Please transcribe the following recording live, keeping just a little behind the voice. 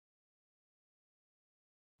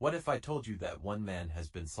What if I told you that one man has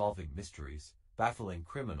been solving mysteries, baffling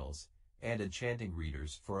criminals, and enchanting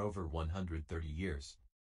readers for over 130 years?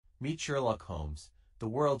 Meet Sherlock Holmes, the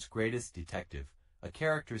world's greatest detective, a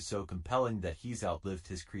character so compelling that he's outlived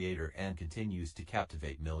his creator and continues to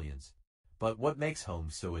captivate millions. But what makes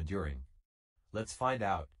Holmes so enduring? Let's find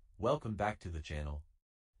out. Welcome back to the channel.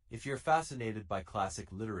 If you're fascinated by classic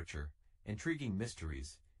literature, intriguing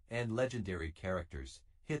mysteries, and legendary characters,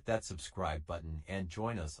 hit that subscribe button and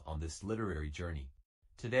join us on this literary journey.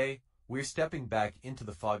 Today, we're stepping back into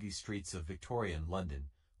the foggy streets of Victorian London,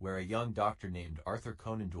 where a young doctor named Arthur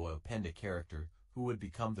Conan Doyle penned a character who would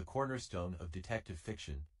become the cornerstone of detective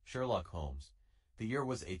fiction, Sherlock Holmes. The year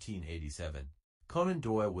was 1887. Conan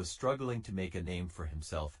Doyle was struggling to make a name for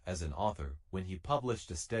himself as an author when he published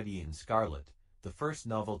A Study in Scarlet, the first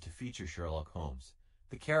novel to feature Sherlock Holmes.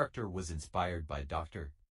 The character was inspired by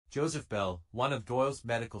Dr. Joseph Bell, one of Doyle's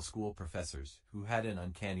medical school professors, who had an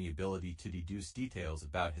uncanny ability to deduce details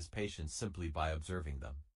about his patients simply by observing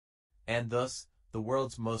them. And thus, the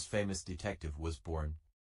world's most famous detective was born.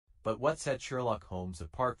 But what set Sherlock Holmes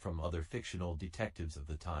apart from other fictional detectives of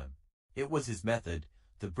the time? It was his method,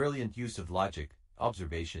 the brilliant use of logic,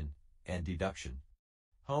 observation, and deduction.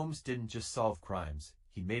 Holmes didn't just solve crimes,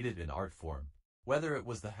 he made it an art form. Whether it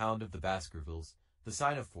was The Hound of the Baskervilles, The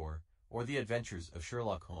Sign of Four, or The Adventures of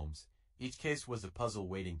Sherlock Holmes, each case was a puzzle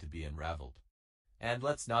waiting to be unraveled. And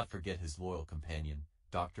let's not forget his loyal companion,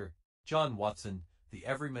 Dr. John Watson, the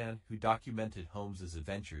everyman who documented Holmes's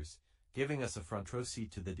adventures, giving us a front-row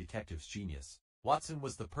seat to the detective's genius. Watson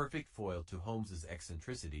was the perfect foil to Holmes's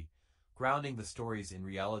eccentricity, grounding the stories in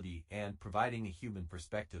reality and providing a human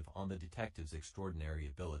perspective on the detective's extraordinary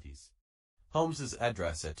abilities. Holmes's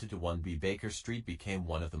address at 221B Baker Street became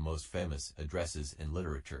one of the most famous addresses in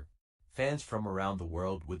literature. Fans from around the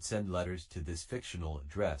world would send letters to this fictional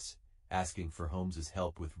address, asking for Holmes's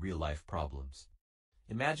help with real-life problems.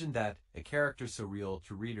 Imagine that, a character so real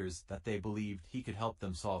to readers that they believed he could help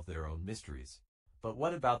them solve their own mysteries. But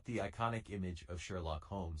what about the iconic image of Sherlock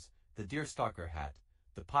Holmes, the deerstalker hat,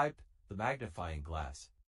 the pipe, the magnifying glass?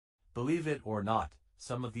 Believe it or not,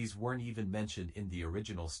 some of these weren't even mentioned in the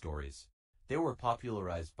original stories. They were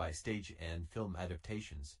popularized by stage and film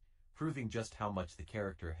adaptations, proving just how much the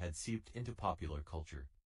character had seeped into popular culture.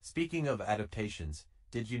 Speaking of adaptations,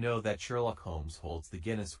 did you know that Sherlock Holmes holds the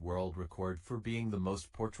Guinness World Record for being the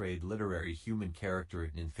most portrayed literary human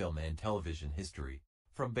character in film and television history?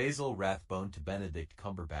 From Basil Rathbone to Benedict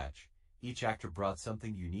Cumberbatch, each actor brought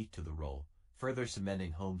something unique to the role, further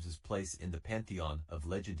cementing Holmes's place in the pantheon of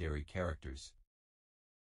legendary characters.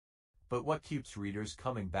 But what keeps readers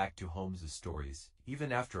coming back to Holmes's stories,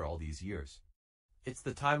 even after all these years? It's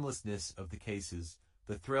the timelessness of the cases,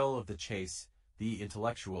 the thrill of the chase, the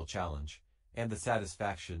intellectual challenge, and the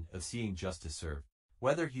satisfaction of seeing justice served.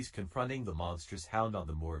 Whether he's confronting the monstrous hound on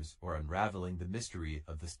the moors or unraveling the mystery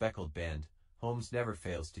of the speckled band, Holmes never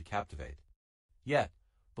fails to captivate. Yet,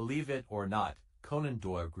 believe it or not, Conan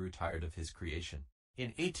Doyle grew tired of his creation. In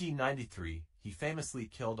 1893, he famously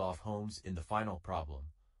killed off Holmes in The Final Problem,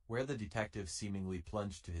 where the detective seemingly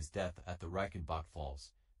plunged to his death at the Reichenbach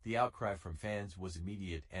Falls. The outcry from fans was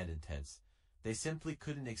immediate and intense. They simply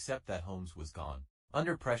couldn't accept that Holmes was gone.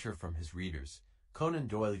 Under pressure from his readers, Conan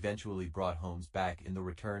Doyle eventually brought Holmes back in The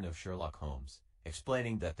Return of Sherlock Holmes,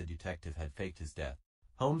 explaining that the detective had faked his death.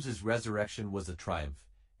 Holmes's resurrection was a triumph,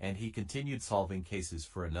 and he continued solving cases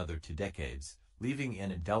for another 2 decades, leaving an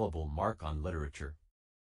indelible mark on literature.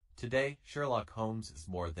 Today, Sherlock Holmes is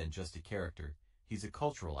more than just a character, he's a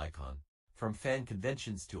cultural icon. From fan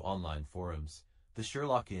conventions to online forums, the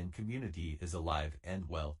Sherlockian community is alive and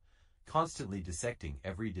well, constantly dissecting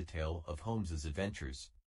every detail of Holmes's adventures.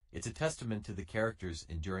 It's a testament to the character's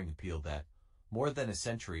enduring appeal that, more than a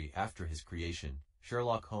century after his creation,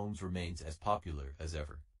 Sherlock Holmes remains as popular as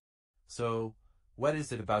ever. So, what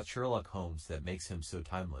is it about Sherlock Holmes that makes him so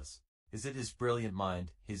timeless? Is it his brilliant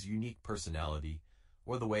mind, his unique personality,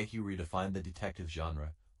 or the way he redefined the detective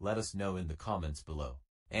genre? Let us know in the comments below.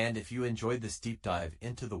 And if you enjoyed this deep dive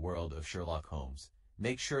into the world of Sherlock Holmes,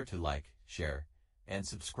 make sure to like, share, and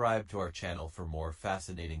subscribe to our channel for more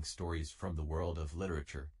fascinating stories from the world of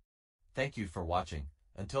literature. Thank you for watching.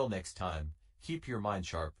 Until next time, keep your mind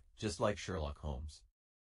sharp, just like Sherlock Holmes.